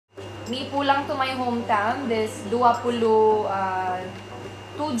Mi pulang to my hometown this 27.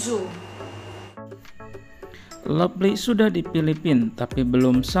 Lovely sudah di Filipina tapi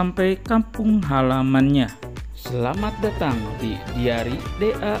belum sampai kampung halamannya. Selamat datang di Diari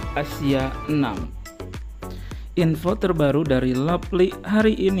DA Asia 6. Info terbaru dari Lovely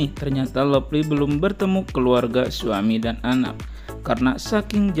hari ini, ternyata Lovely belum bertemu keluarga suami dan anak karena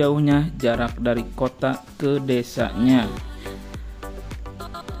saking jauhnya jarak dari kota ke desanya.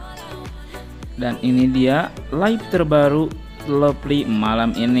 Dan ini dia live terbaru Lovely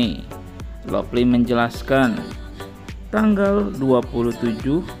malam ini. Lovely menjelaskan tanggal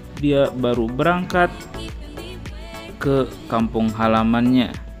 27 dia baru berangkat ke kampung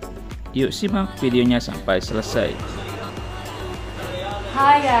halamannya. Yuk simak videonya sampai selesai.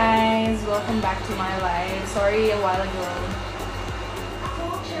 Hi guys, welcome back to my live. Sorry a while ago.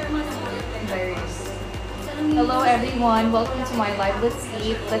 Hello everyone, welcome to my live. Let's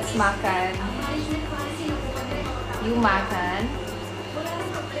eat, let's makan. You makan.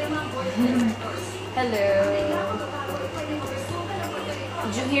 Hello.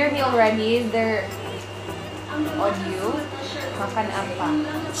 Did you hear me already? Is there audio? Makan apa?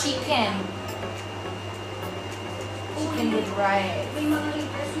 Chicken. Chicken with rice.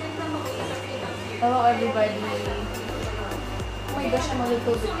 Hello everybody. Oh my gosh, I'm a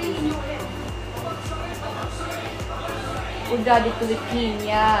little bit busy. Uda di Philippines.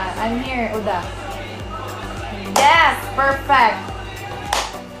 Yeah, I'm here, Uda. Yes, perfect.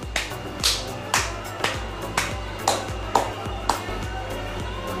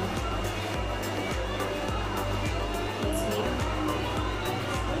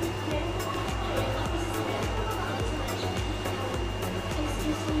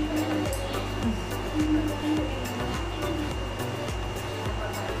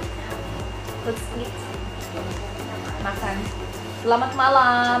 Let's eat. Makan. Selamat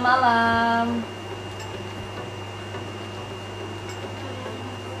malam.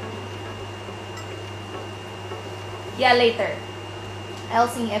 Yeah, later. I'll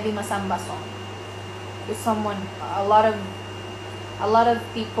sing Evi Masamba song. With someone, a lot of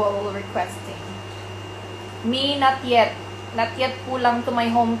people requesting. Me, not yet. Not yet pulang to my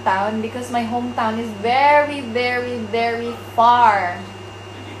hometown because my hometown is very, very, very far.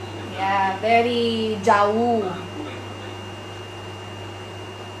 Yeah, very Jauh.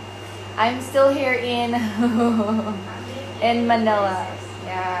 I'm still here in in Manila.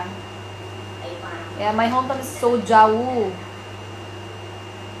 Yeah. Yeah, my hometown is so Jauh.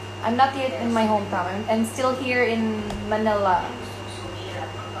 I'm not yet in my hometown. I'm still here in Manila.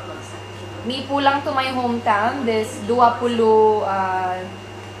 Mi pulang to my hometown this 27.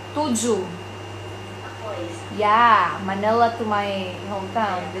 Yeah, Manila to my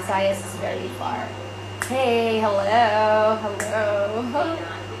hometown. Visayas is very far. Hey, hello.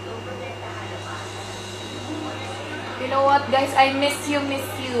 You know what, guys? I miss you.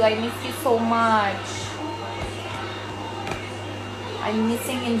 I miss you so much. I'm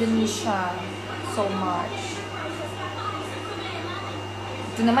missing Indonesia so much.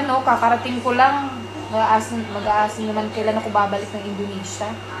 Ito naman, no, kakarating ko lang. Mag-aasin naman kailan ako babalik ng Indonesia.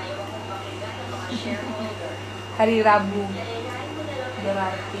 Hari Rabu.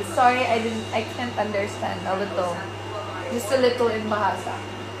 Sorry, I can't understand a little. Just a little in Bahasa.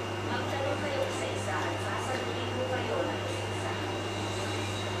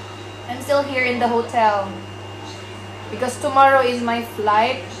 I'm still here in the hotel because tomorrow is my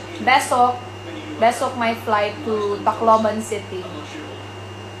flight. Besok my flight to Tacloban City.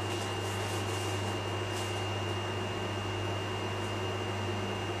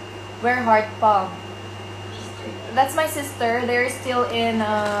 Where Heart Pub? That's my sister. They're still in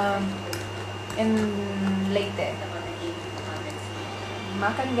Leyte.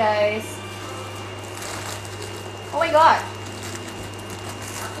 Makan, guys. Oh my god.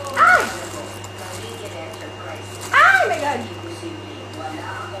 Ah! Oh my god.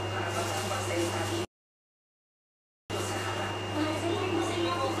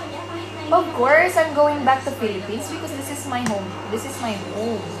 Of course, I'm going back to Philippines because this is my home. This is my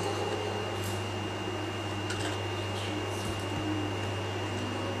home.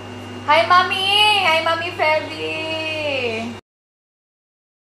 Hi, Mommy! Hi, Mommy Febby!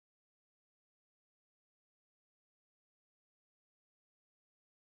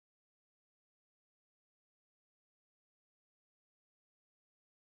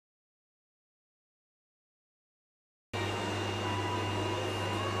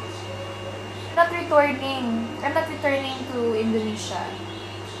 I'm not returning to Indonesia.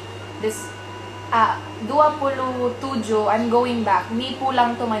 This 27, I'm going back. Mi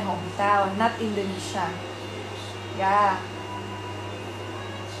pulang to my hometown, not Indonesia. Yeah.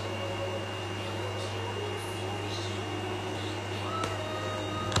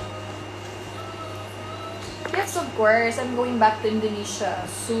 Yes, of course. I'm going back to Indonesia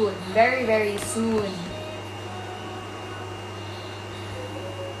soon. Very, very soon.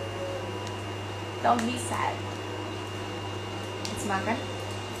 Don't be sad. Let's makan.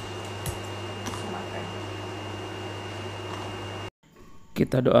 Let's makan.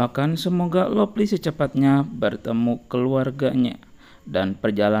 Kita doakan semoga Lovely secepatnya bertemu keluarganya dan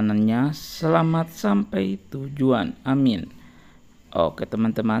perjalanannya selamat sampai tujuan. Amin. Oke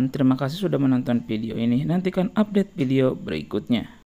teman-teman, terima kasih sudah menonton video ini. Nantikan update video berikutnya.